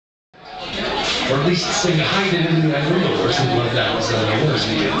Or at least sing Hide It in That Window or something like that was the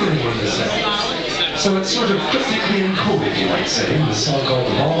beginning of the set. So it's sort of cryptically encoded, you might say, in the song called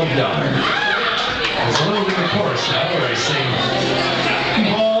Ball of Yarn. There's a little bit of the chorus now where I sing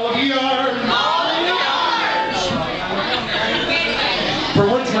Ball of Yarn, Ball of Yarn. For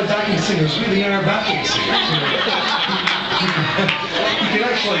once my backing singers really are backing singers. You can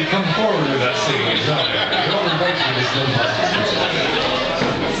actually come forward with that singing. You're all invited to this little podcast.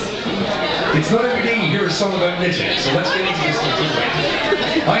 It's not every day you hear a song about knitting, so let's get into this little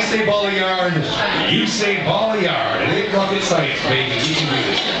thing. I say ball of yarn, you say ball of yarn. It ain't rocket science, baby. You can do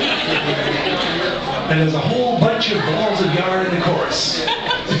this. And there's a whole bunch of balls of yarn in the chorus.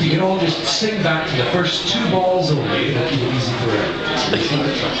 If you can all just sing back to the first 2 balls only, it'll keep it easy for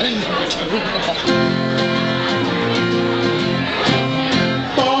everyone.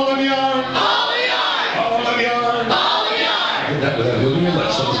 Ball of yarn, ball of yarn, ball of yarn, ball of yarn. I did that without moving your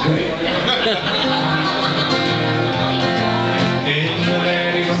lips. That was great. In the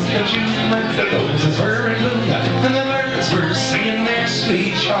valley of the June, the roses were in bloom, and the birds were singing their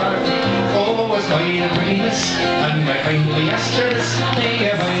sweet chart. Oh, as white and prettiness, and I kindly asked her this,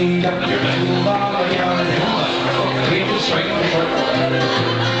 may I find up your little ball of yarn? We just strike the short.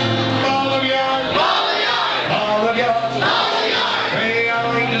 Ball of yarn, ball of yarn, ball of yarn, ball of yarn. May I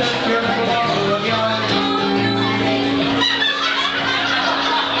find up your little ball of yarn?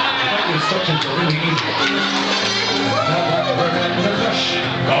 That was such a really easy.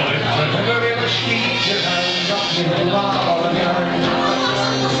 Call it the very much keep your hands off your little ball of yarn.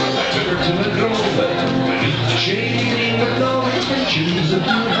 I took her to the grove beneath the shady with no intentions of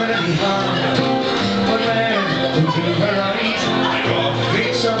doing her any harm. But then, into her eyes, I got a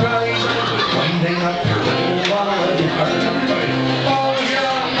great surprise, winding up her little ball of yarn. Ball of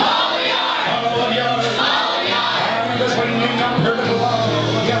yarn, ball of yarn, ball of yarn, ball of yarn. I was winding up her little ball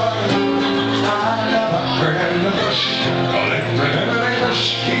of yarn. I love her and the bush, call it the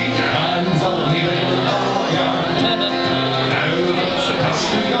bush. Keep your hands on me, little ball of yarn. Now that's the past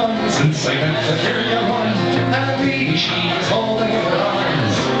gone since I met the carrier one, and baby she's holding in her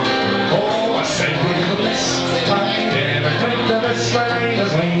arms. Oh, I said with the bliss, I never quit the bliss when I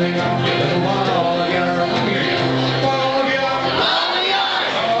was winding up your little ball of yarn. Ball of yarn, ball of yarn,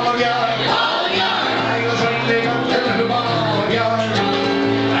 ball of yarn, ball of yarn. I was winding up your little ball of yarn.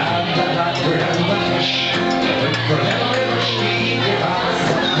 And the latter and the fish, but for every rush, keep your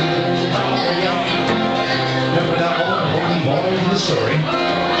hands on me, little ball of yarn. Remember that old moral of the story?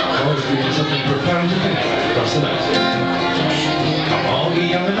 Always reading something profound to think across the night. Come on, be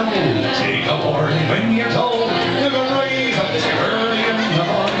young and old, take a warning when you're told. Never rise up early in the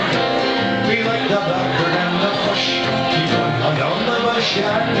morning. Be like the blackbird and the thrush, keep on down the bush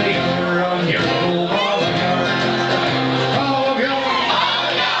and linger on your little ball of yarn. Ball of yarn, ball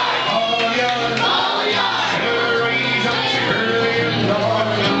of yarn, ball of yarn, ball of yarn. Never rise up early in the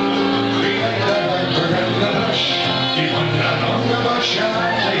morning. Be like the blackbird and the thrush, keep on down the bush and